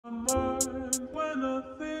when I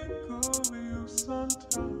think of you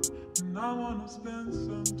sometimes, and I wanna spend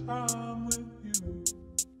some time with you.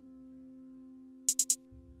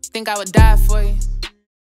 Think I would die for you.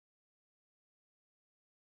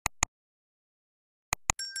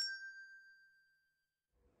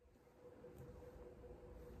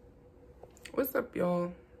 What's up,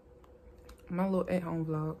 y'all? My little at-home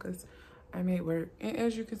vlog, because I'm at work. And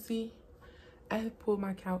as you can see, I have pulled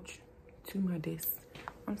my couch to my desk.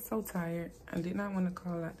 I'm so tired. I did not want to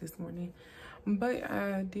call out this morning, but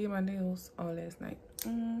I did my nails all last night.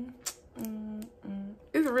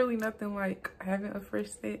 It's really nothing like having a fresh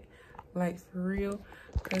set, like for real.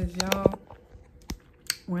 Because y'all,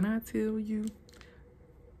 when I tell you,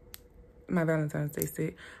 my Valentine's Day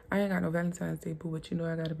set. I ain't got no Valentine's Day, but you know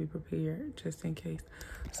I gotta be prepared just in case.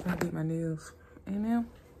 So I did my nails. And now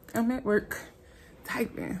I'm at work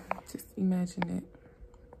typing. Just imagine it.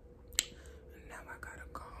 Now I gotta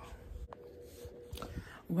call.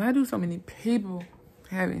 Why do so many people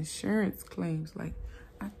have insurance claims? Like,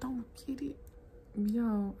 I don't get it.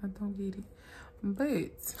 Yo, I don't get it. But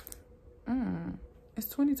it's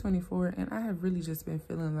 2024 and I have really just been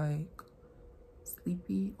feeling like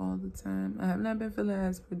sleepy all the time. I have not been feeling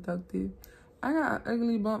as productive. I got an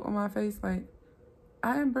ugly bump on my face. Like,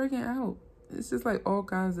 I am breaking out. It's just like all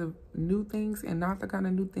kinds of new things and not the kind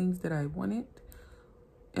of new things that I wanted.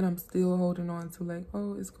 And I'm still holding on to like,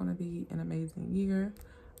 oh, it's gonna be an amazing year.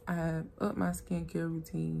 I have upped my skincare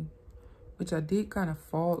routine, which I did kind of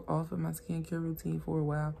fall off of my skincare routine for a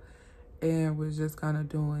while and was just kind of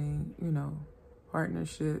doing, you know,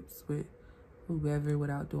 partnerships with whoever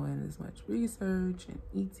without doing as much research and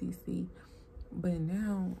etc. But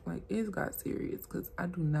now, like, it's got serious because I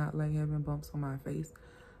do not like having bumps on my face.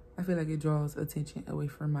 I feel like it draws attention away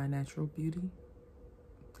from my natural beauty.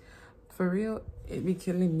 For real, it be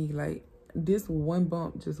killing me. Like, this one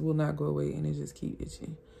bump just will not go away and it just keep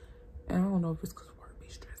itching. And I don't know if it's because work be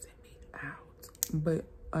stressing me out. But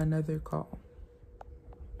another call.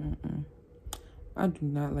 I do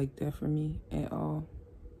not like that for me at all.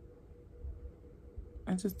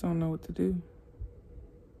 I just don't know what to do.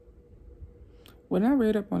 When I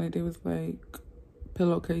read up on it, it was like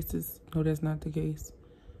pillowcases. No, that's not the case.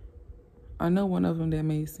 I know one of them that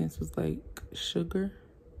made sense was like sugar.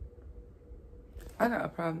 I got a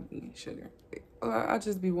problem eating sugar. I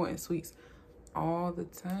just be wanting sweets all the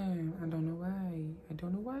time. I don't know why. I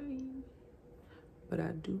don't know why. But I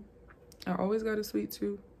do. I always got a sweet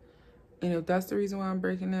tooth. And if that's the reason why I'm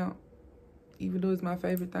breaking out, even though it's my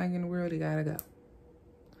favorite thing in the world, it gotta go.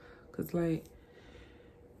 Cause like,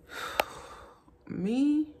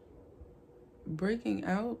 me breaking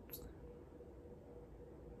out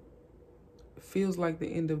feels like the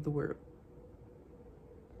end of the world.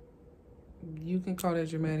 You can call that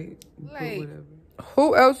dramatic, but whatever.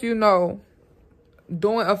 Who else you know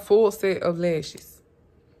doing a full set of lashes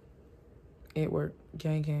at work?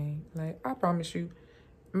 Gang, gang. Like, I promise you,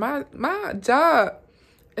 my job,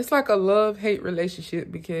 it's like a love-hate relationship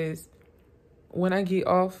because when I get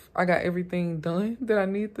off, I got everything done that I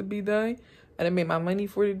need to be done. And I made my money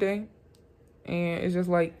for the day. And it's just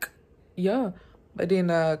like, yeah. But then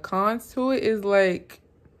the cons to it is like,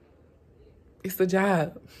 it's a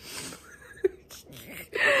job.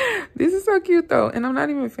 This is so cute though. And I'm not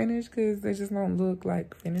even finished because they just don't look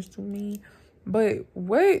like finished to me. But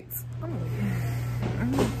what?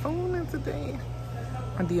 I'm fooling today.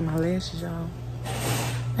 I did my lashes, y'all.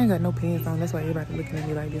 I ain't got no pants on. That's why everybody looking at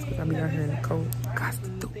me like this because I be down here in the cold. Got to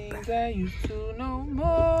do things I used to know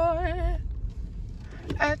more.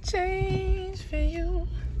 I changed for you.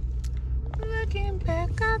 Looking back,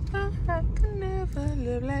 I thought I could never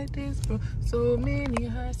live like this for so many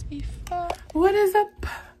hearts before. What is up?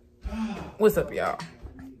 What's up, y'all?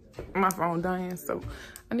 My phone dying, so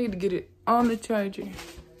I need to get it on the charger.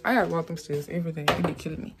 I gotta walk them stairs every day. It be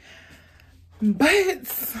killing me.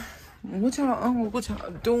 But what y'all on? What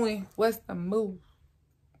y'all doing? What's the move?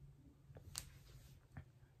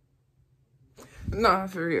 Nah,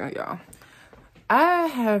 for real, y'all. I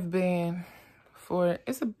have been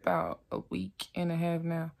it's about a week and a half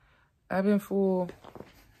now. I've been full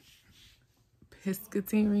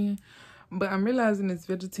pescatarian, but I'm realizing it's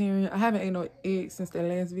vegetarian. I haven't ate no egg since that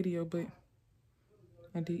last video, but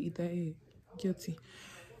I did eat that egg. Guilty.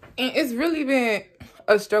 And it's really been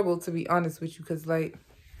a struggle, to be honest with you, because like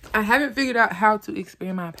I haven't figured out how to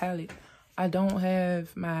expand my palate. I don't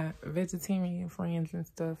have my vegetarian friends and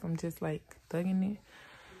stuff. I'm just like thugging it.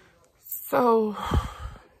 So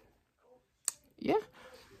yeah,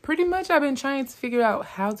 pretty much I've been trying to figure out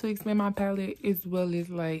how to expand my palate as well as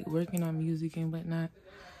like working on music and whatnot.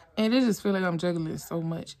 And it just feel like I'm juggling so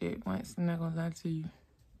much at once. I'm not gonna lie to you.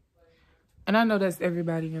 And I know that's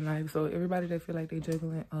everybody in life. So everybody that feel like they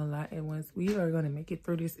juggling a lot at once, we are going to make it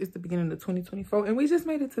through this. It's the beginning of 2024. And we just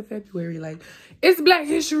made it to February. Like, it's Black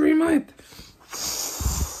History Month.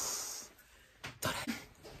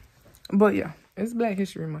 But yeah, it's Black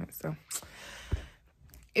History Month. So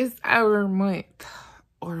it's our month.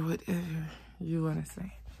 Or whatever you want to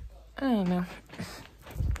say. I don't know.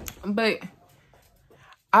 But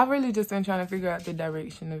I've really just been trying to figure out the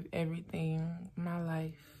direction of everything in my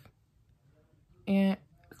life. And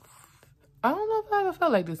I don't know if I ever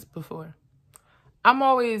felt like this before. I've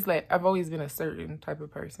always been a certain type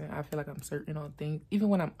of person. I feel like I'm certain on things. Even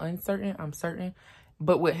when I'm uncertain, I'm certain.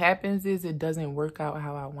 But what happens is it doesn't work out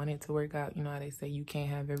how I want it to work out. You know how they say you can't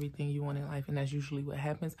have everything you want in life, and that's usually what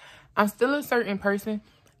happens. I'm still a certain person.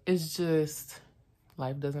 It's just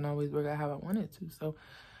life doesn't always work out how I want it to. So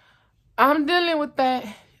I'm dealing with that.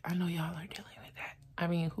 I know y'all are dealing with that. I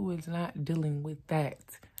mean, who is not dealing with that?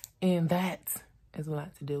 And that is a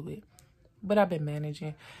lot to deal with. But I've been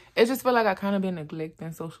managing. It just feel like I kind of been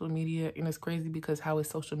neglecting social media. And it's crazy because how is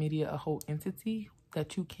social media a whole entity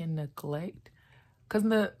that you can neglect? Because,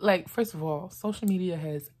 first of all, social media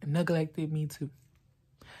has neglected me too.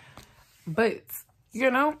 But,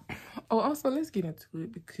 you know, also let's get into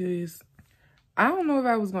it because I don't know if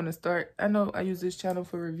I was going to start. I know I use this channel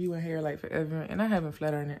for reviewing hair like forever, and I haven't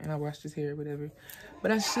flat ironed it, and I washed this hair, whatever.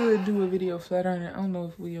 But I should do a video flat ironing. I don't know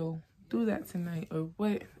if we'll do that tonight or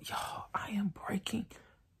what. Y'all, I am breaking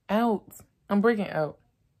out. I'm breaking out.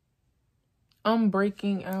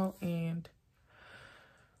 And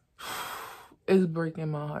it's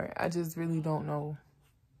breaking my heart. I just really don't know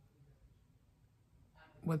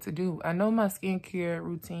what to do. I know my skincare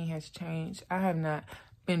routine has changed. I have not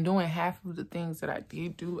been doing half of the things that I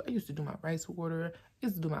did do. I used to do my rice water. I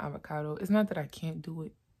used to do my avocado. It's not that I can't do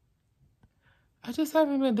it. I just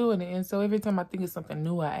haven't been doing it. And so every time I think of something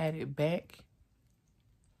new, I add it back.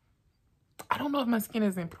 I don't know if my skin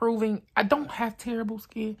is improving. I don't have terrible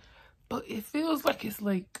skin, but it feels like it's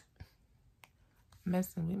like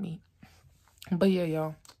messing with me. But yeah,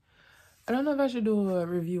 y'all. I don't know if I should do a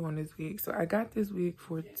review on this wig. So I got this wig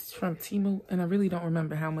from Temu, and I really don't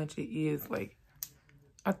remember how much it is. Like,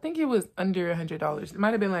 I think it was under $100. It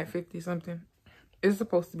might have been like 50 something. It's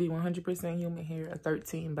supposed to be 100% human hair, a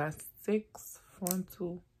 13x6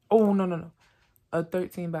 frontal. Oh, no. A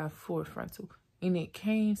 13x4 frontal. And it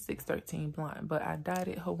came 613 blonde, but I dyed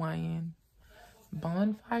it Hawaiian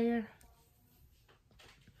Bonfire.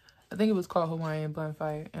 I think it was called Hawaiian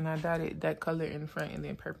Bonfire, and I dyed it that color in the front and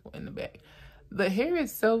then purple in the back. The hair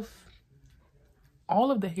itself, all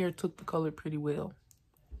of the hair took the color pretty well.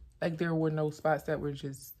 Like, there were no spots that were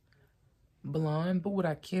just blonde. But what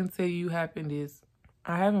I can tell you happened is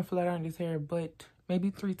I haven't flat ironed this hair but maybe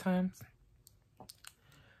 3 times.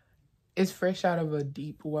 It's fresh out of a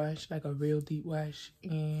deep wash, like a real deep wash.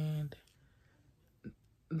 And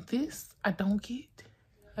this, I don't get.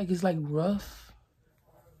 Like, it's like rough.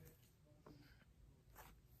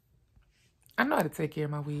 I know how to take care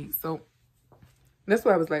of my wigs, so that's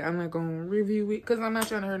why I was like, I'm not going to review it because I'm not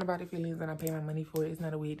trying to hurt nobody's feelings and I pay my money for it. It's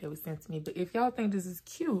not a wig that was sent to me. But if y'all think this is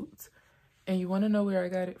cute and you want to know where I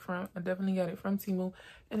got it from, I definitely got it from Temu.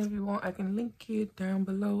 And if you want, I can link it down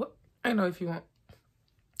below. I know if you want.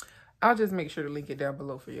 I'll just make sure to link it down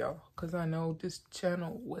below for y'all because I know this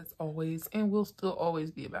channel was always and will still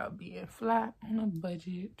always be about being fly on a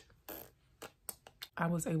budget. I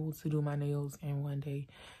was able to do my nails in one day.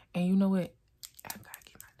 And you know what? After I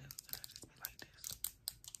get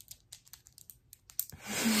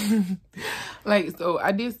my nails, like, so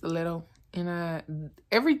I did stiletto, and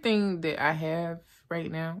everything that I have right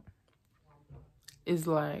now is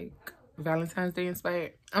like Valentine's Day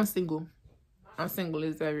inspired. I'm single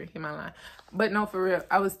as ever in my line. But no, for real,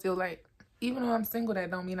 I was still like, even though I'm single, that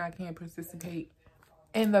don't mean I can't participate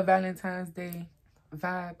in the Valentine's Day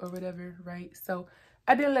vibe or whatever, right? So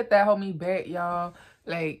I didn't let that hold me back, y'all.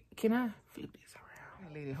 Like, can I flip this around?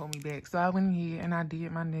 I let it hold me back. So I went in here and I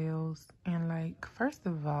did my nails. And like, first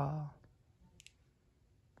of all,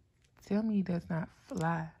 tell me that's not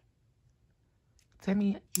fly. Tell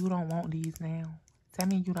me you don't want these now. Tell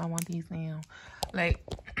me you don't want these now. Like,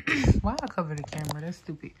 why I cover the camera? That's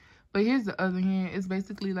stupid. But here's the other hand. It's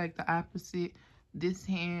basically like the opposite. This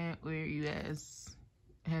hand where you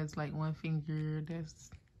has like one finger that's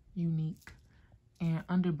unique. And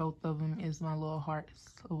under both of them is my little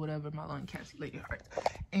hearts or whatever, my little encapsulated hearts.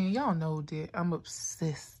 And y'all know that I'm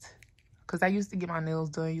obsessed. Because I used to get my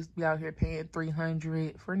nails done. I used to be out here paying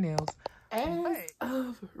 $300 for nails. As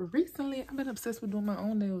of recently, I've been obsessed with doing my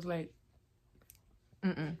own nails. Like,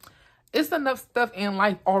 it's enough stuff in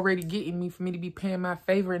life already getting me for me to be paying my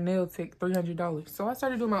favorite nail tech $300. So I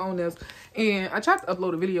started doing my own nails, and I tried to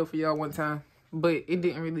upload a video for y'all one time, but it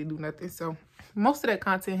didn't really do nothing. So most of that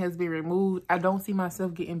content has been removed. I don't see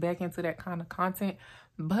myself getting back into that kind of content,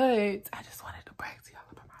 but I just wanted to brag to y'all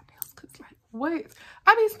about my nails, because like, what?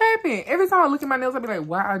 I be snapping. Every time I look at my nails, I be like,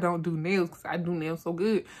 why I don't do nails? Because I do nails so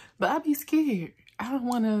good. But I be scared. I don't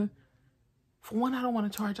want to, for one, I don't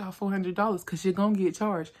want to charge y'all $400 because you're going to get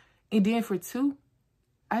charged. And then for two,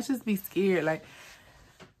 I just be scared. Like,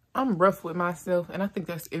 I'm rough with myself. And I think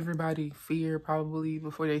that's everybody's fear probably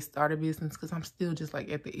before they start a business. Because I'm still just like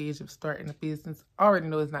at the edge of starting a business. I already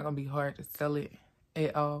know it's not going to be hard to sell it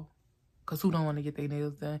at all. Because who don't want to get their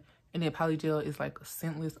nails done? And then polygel is like a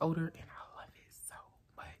scentless odor. And I love it so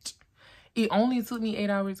much. It only took me 8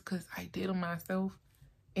 hours because I did them myself.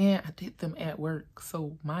 And I did them at work.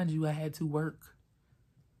 So mind you, I had to work.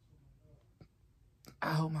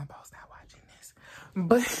 I hope my boss not watching this.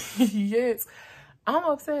 But yes, I'm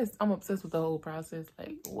obsessed. I'm obsessed with the whole process.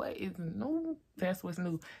 Like, what is new? That's what's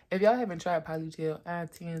new. If y'all haven't tried polygel, I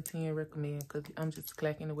 10/10 recommend, because I'm just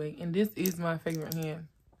clacking away. And this is my favorite hand,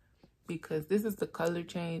 because this is the color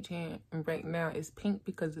change hand. And right now it's pink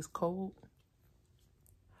because it's cold.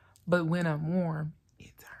 But when I'm warm,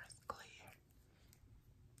 it turns clear.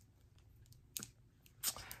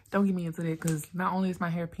 Don't get me into that, because not only is my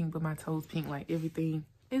hair pink, but my toes pink. Like, everything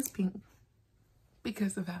is pink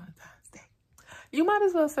because of Valentine's Day. You might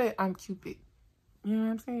as well say I'm Cupid. You know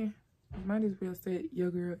what I'm saying? You might as well say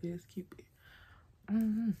your girl is Cupid.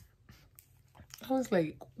 I was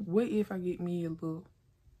like, what if I get me a little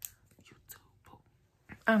YouTube?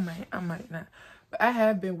 I might not. But I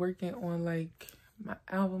have been working on like my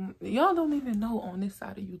album. Y'all don't even know on this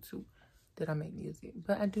side of YouTube that I make music.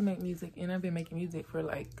 But I do make music, and I've been making music for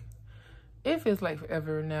like, it feels like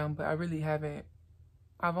forever now, but I really haven't.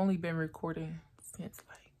 I've only been recording since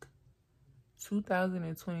like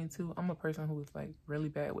 2022. I'm a person who is like really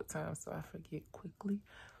bad with time, so I forget quickly.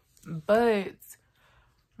 But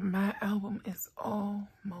my album is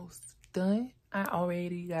almost done. I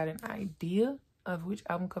already got an idea of which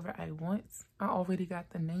album cover I want. I already got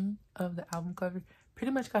the name of the album cover.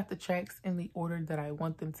 Pretty much got the tracks in the order that I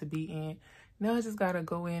want them to be in. Now I just gotta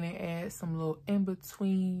go in and add some little in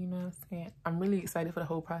between, you know what I'm saying? I'm really excited for the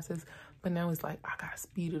whole process, but now it's like I gotta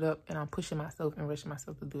speed it up, and I'm pushing myself and rushing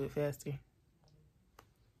myself to do it faster.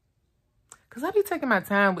 Because I be taking my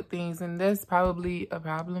time with things, and that's probably a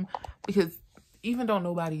problem, because even though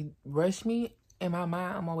nobody rush me, in my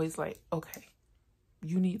mind, I'm always like, okay,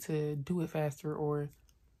 you need to do it faster, or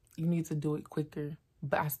you need to do it quicker.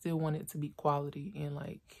 But I still want it to be quality, and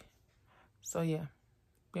like, so yeah,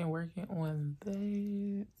 been working on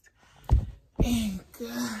that. And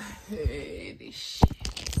God, this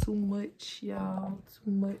shit, too much, y'all, too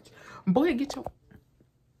much. Boy, get your...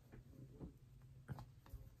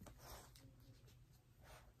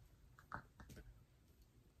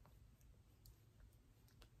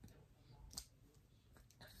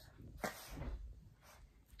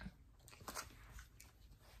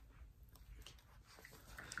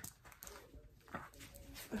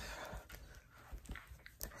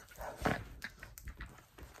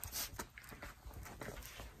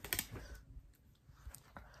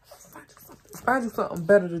 Find you something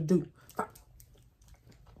better to do.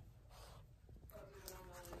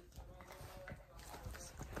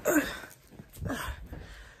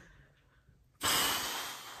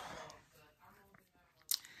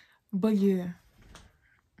 But yeah.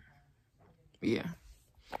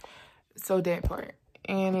 So that part.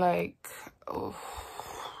 And like, oh,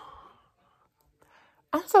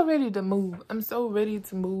 I'm so ready to move. I'm so ready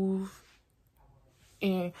to move.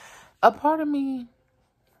 And a part of me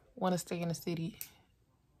want to stay in the city,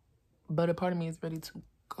 but a part of me is ready to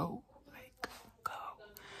go, like, go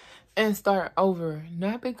and start over.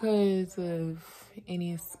 Not because of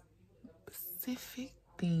any specific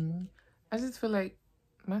thing. I just feel like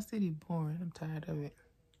my city boring. I'm tired of it.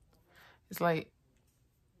 It's like,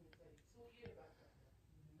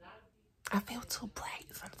 I feel too bright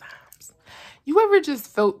sometimes. You ever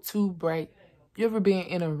just felt too bright? You ever been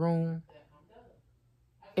in a room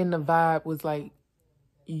and the vibe was like,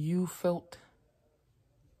 you felt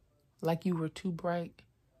like you were too bright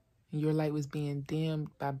and your light was being dimmed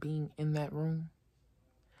by being in that room?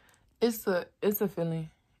 It's a feeling.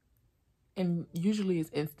 And usually it's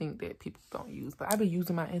instinct that people don't use. But I've been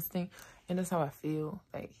using my instinct, and that's how I feel,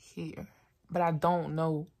 like, here. But I don't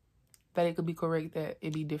know that it could be correct that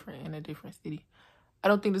it be different in a different city. I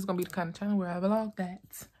don't think this is going to be the kind of channel where I vlog that.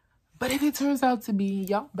 But if it turns out to be,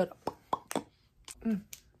 y'all better...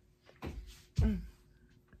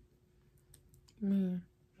 Man.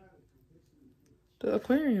 The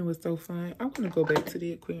aquarium was so fun. I want to go back to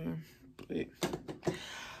the aquarium, but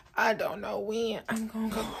I don't know when I'm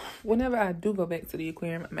going to go. Whenever I do go back to the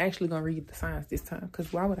aquarium, I'm actually going to read the signs this time.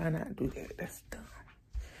 Because why would I not do that? That's dumb.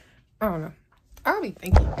 I don't know. I'll be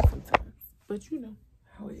thinking sometimes. But you know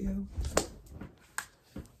how it goes.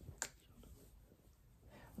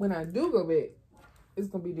 When I do go back, it's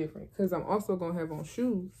going to be different. Because I'm also going to have on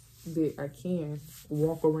shoes that I can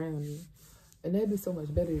walk around in. And that'd be so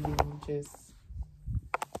much better than just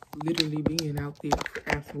literally being out there for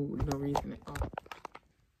absolutely no reason at all.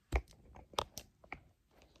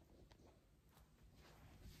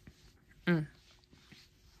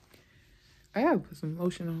 I gotta put some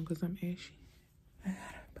lotion on because I'm ashy. I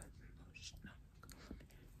gotta put some lotion on because I'm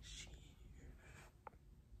ashy.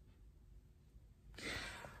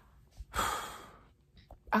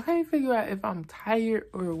 I can't figure out if I'm tired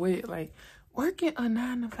or what. Like, working a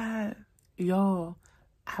 9 to 5, y'all,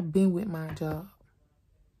 I've been with my job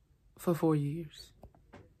for 4 years.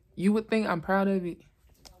 You would think I'm proud of it.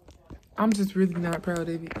 I'm just really not proud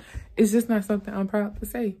of it. It's just not something I'm proud to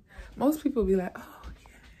say. Most people be like, oh,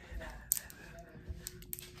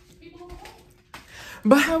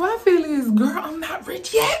 but how I feel is, girl, I'm not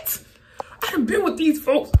rich yet. I done been with these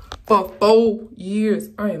folks for 4 years.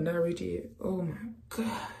 I am not rich yet. Oh my God.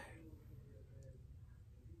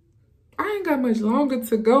 I ain't got much longer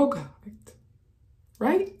to go, God.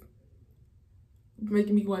 Right?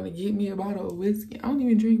 Making me want to get me a bottle of whiskey. I don't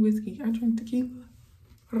even drink whiskey. I drink tequila.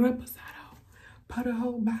 Reposado. Put a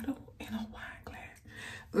whole bottle in a wine glass.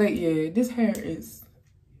 Like, yeah, this hair is...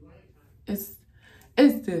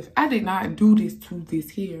 It's this. I did not do this to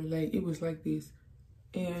this hair. Like, it was like this.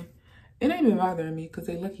 And it ain't been bothering me because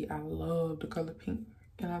they lucky I love the color pink.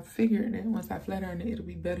 And I figured that once I flat iron it, it'll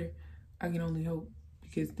be better. I can only hope.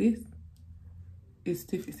 Because this is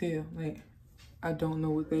stiff as hell. Like, I don't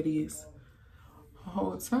know what that is. The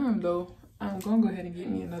whole time, though, I'm going to go ahead and get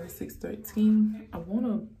me another 613. I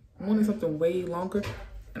wanted something way longer.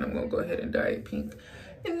 And I'm going to go ahead and dye it pink.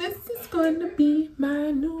 And this is going to be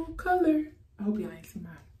my new color. I hope y'all ain't see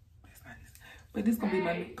mine. That's not this. But this gonna be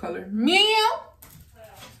my new color. Meow.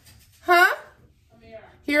 Huh?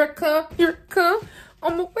 Here it come. Here it come.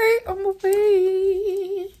 On my way. On my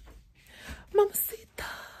way. Mamacita.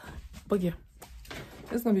 But yeah.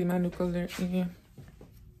 This gonna be my new color again.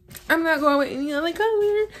 I'm not going with any other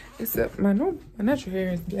color. Except my natural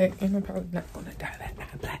hair is black. And I'm probably not gonna dye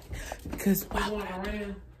that black. Because wow.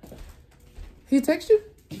 He text you?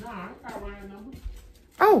 No, I got Ryan number.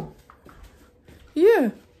 Oh. Yeah.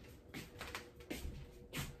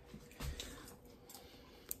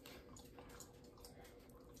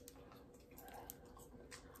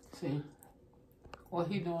 See, what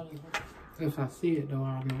he doing is, if I see it though,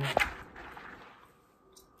 I know.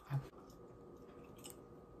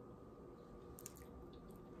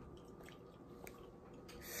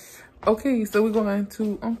 Okay, so we're going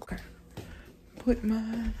to put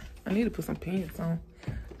my... I need to put some pants on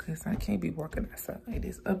because I can't be walking outside like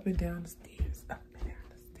this. Up and down the stairs, up and down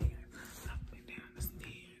the stairs, up and down the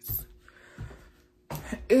stairs.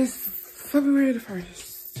 It's February the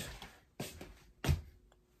 1st.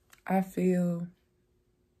 I feel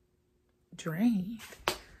drained.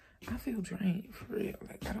 I feel drained for real.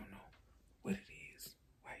 Like, I don't know what it is,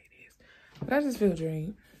 why it is, but I just feel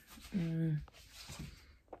drained.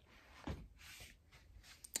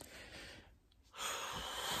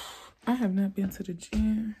 I have not been to the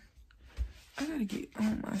gym. I gotta get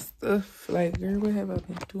on my stuff. Like, girl, what have I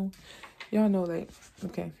been doing? Y'all know, like,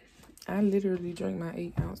 okay, I literally drink my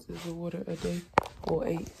 8 ounces of water a day. Or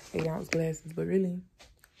 8 ounce glasses, but really,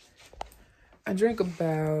 I drink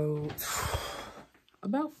about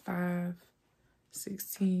 5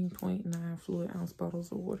 16.9 fluid ounce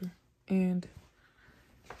bottles of water. And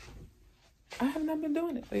I have not been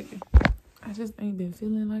doing it lately. I just ain't been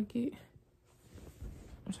feeling like it.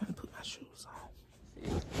 I'm trying to put my shoes on.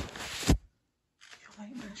 You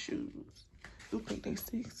like my shoes? Look like they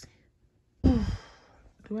sexy.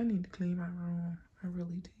 Do I need to clean my room? I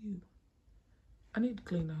really do. I need to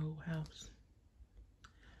clean the whole house.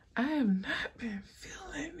 I have not been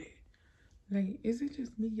feeling it. Like, is it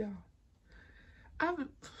just me, y'all? I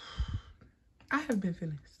have been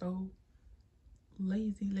feeling so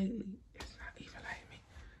lazy lately. It's not even like me.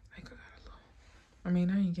 Like, I got a little... I mean,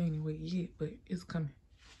 I ain't gaining weight yet, but it's coming.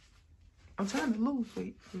 I'm trying to lose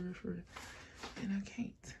weight for real, and I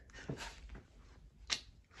can't.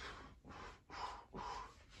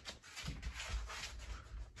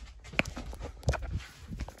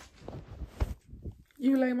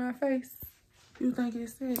 You like my face? You think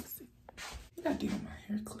it's sexy? You gotta deal with my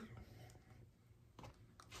hair clip.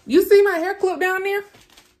 You see my hair clip down there?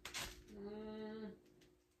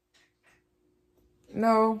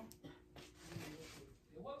 No.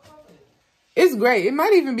 It's great. It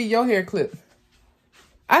might even be your hair clip.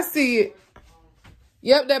 I see it.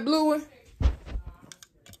 Yep, that blue one.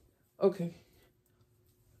 Okay.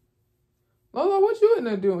 Lola, what you in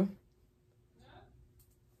there doing?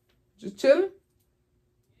 Just chilling?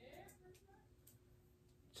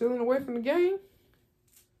 Chilling away from the game?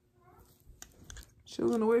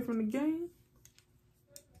 Chilling away from the game?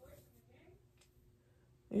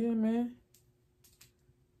 Yeah, man.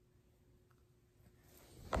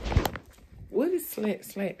 What does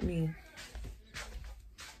slat mean?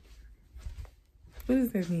 What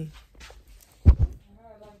does that mean? I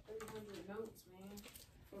had like 300 notes, man.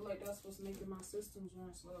 I feel like that's what's making my systems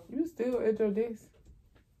run slow. You still at your desk?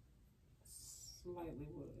 Slightly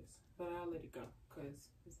was. But I'll let it go because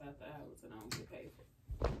it's after hours and I don't get paid for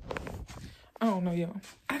it. I don't know, y'all.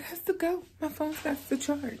 I got to go. My phone's got to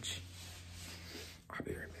charge. I'll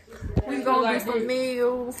be right back. We gonna do some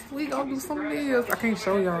nails. We gonna do some nails. I can't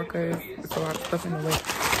show y'all because it's a lot of stuff in the way.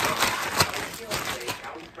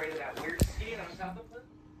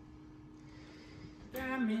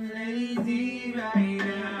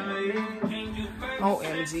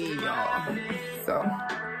 OMG, y'all. So,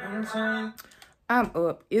 I'm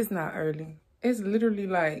up. It's not early. It's literally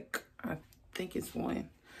like, I think it's 1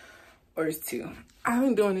 or it's 2. I've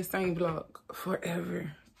been doing this same vlog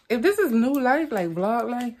forever. If this is new life, like vlog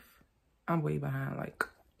life, I'm way behind. Like,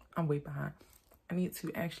 I'm way behind. I need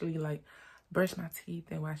to actually like brush my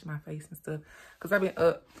teeth and wash my face and stuff. Because I've been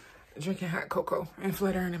up drinking hot cocoa and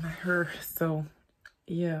fluttering in my hair. So,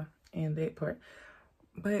 yeah, and that part.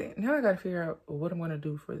 But now I got to figure out what I'm going to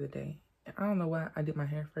do for the day. I don't know why I did my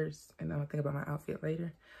hair first and I'm going to think about my outfit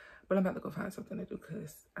later. But I'm about to go find something to do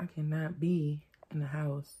because I cannot be in the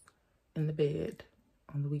house, in the bed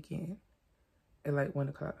on the weekend at like 1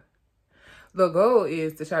 o'clock. The goal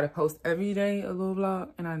is to try to post every day a little vlog.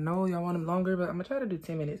 And I know y'all want them longer, but I'm going to try to do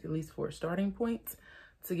 10 minutes at least for a starting point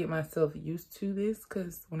to get myself used to this.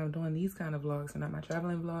 Because when I'm doing these kind of vlogs and not my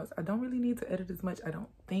traveling vlogs, I don't really need to edit as much, I don't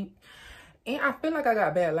think. And I feel like I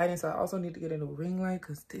got bad lighting, so I also need to get a new ring light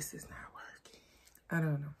because this is not working. I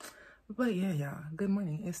don't know. But yeah, y'all, good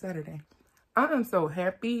morning. It's Saturday. I am so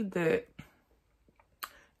happy that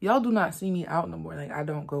y'all do not see me out no more. Like, I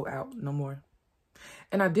don't go out no more.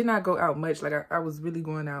 And I did not go out much. Like, I was really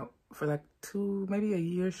going out for like 2, maybe a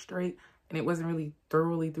year straight. And it wasn't really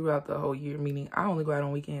thoroughly throughout the whole year, meaning I only go out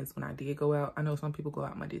on weekends when I did go out. I know some people go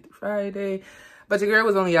out Monday through Friday, but your girl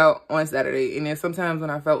was only out on Saturday. And then sometimes when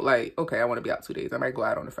I felt like, okay, I want to be out 2 days, I might go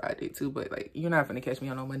out on a Friday too. But like, you're not going to catch me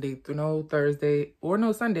on no Monday through no Thursday or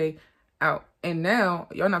no Sunday out. And now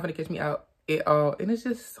y'all not going to catch me out at all. And it's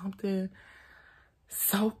just something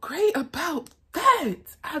so great about that.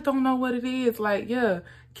 I don't know what it is. Like, yeah,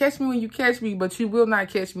 catch me when you catch me, but you will not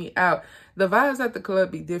catch me out. The vibes at the club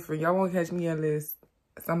be different. Y'all won't catch me unless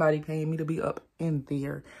somebody paying me to be up in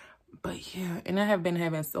there. But yeah, and I have been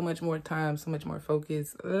having so much more time, so much more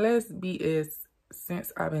focus, less BS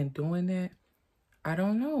since I've been doing that. I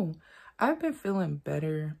don't know. I've been feeling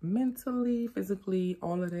better mentally, physically,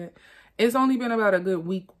 all of that. It's only been about a good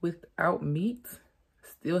week without meat.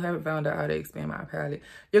 Still haven't found out how to expand my palate.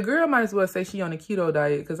 Your girl might as well say she on a keto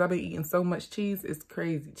diet because I've been eating so much cheese. It's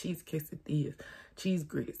crazy. Cheese quesadillas, cheese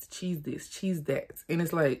grits, cheese this, cheese that. And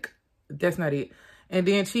it's like, that's not it. And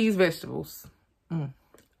then cheese vegetables. I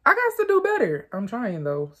got to do better. I'm trying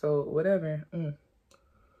though. So whatever.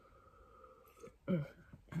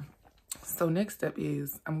 So next step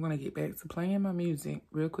is I'm going to get back to playing my music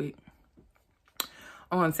real quick.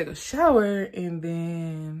 I'm going to take a shower and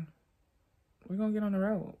then we're going to get on the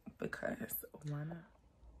road because why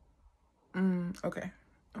not? Okay,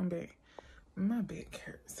 I'm back. My back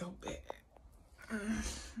hurts so bad.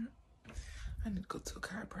 I need to go to a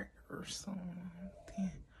chiropractor or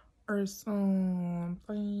something. Or something.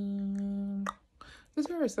 This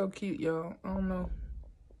hair is so cute, y'all. I don't know.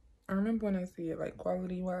 I remember when I see it, like,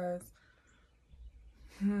 quality-wise.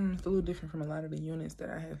 It's a little different from a lot of the units that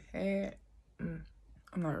I have had.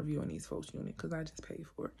 I'm not reviewing these folks' unit because I just paid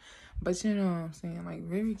for it. But you know what I'm saying? Like,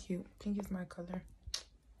 very cute. Pink is my color.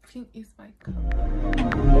 Pink is my color.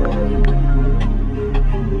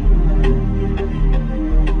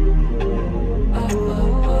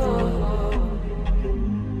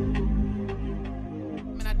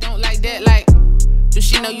 Man, I don't like that. Like, do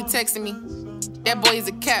she know you texting me? That boy is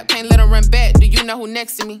a cap. Can't let him run back. Do you know who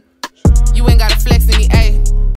next to me? You ain't gotta flex to me, ayy.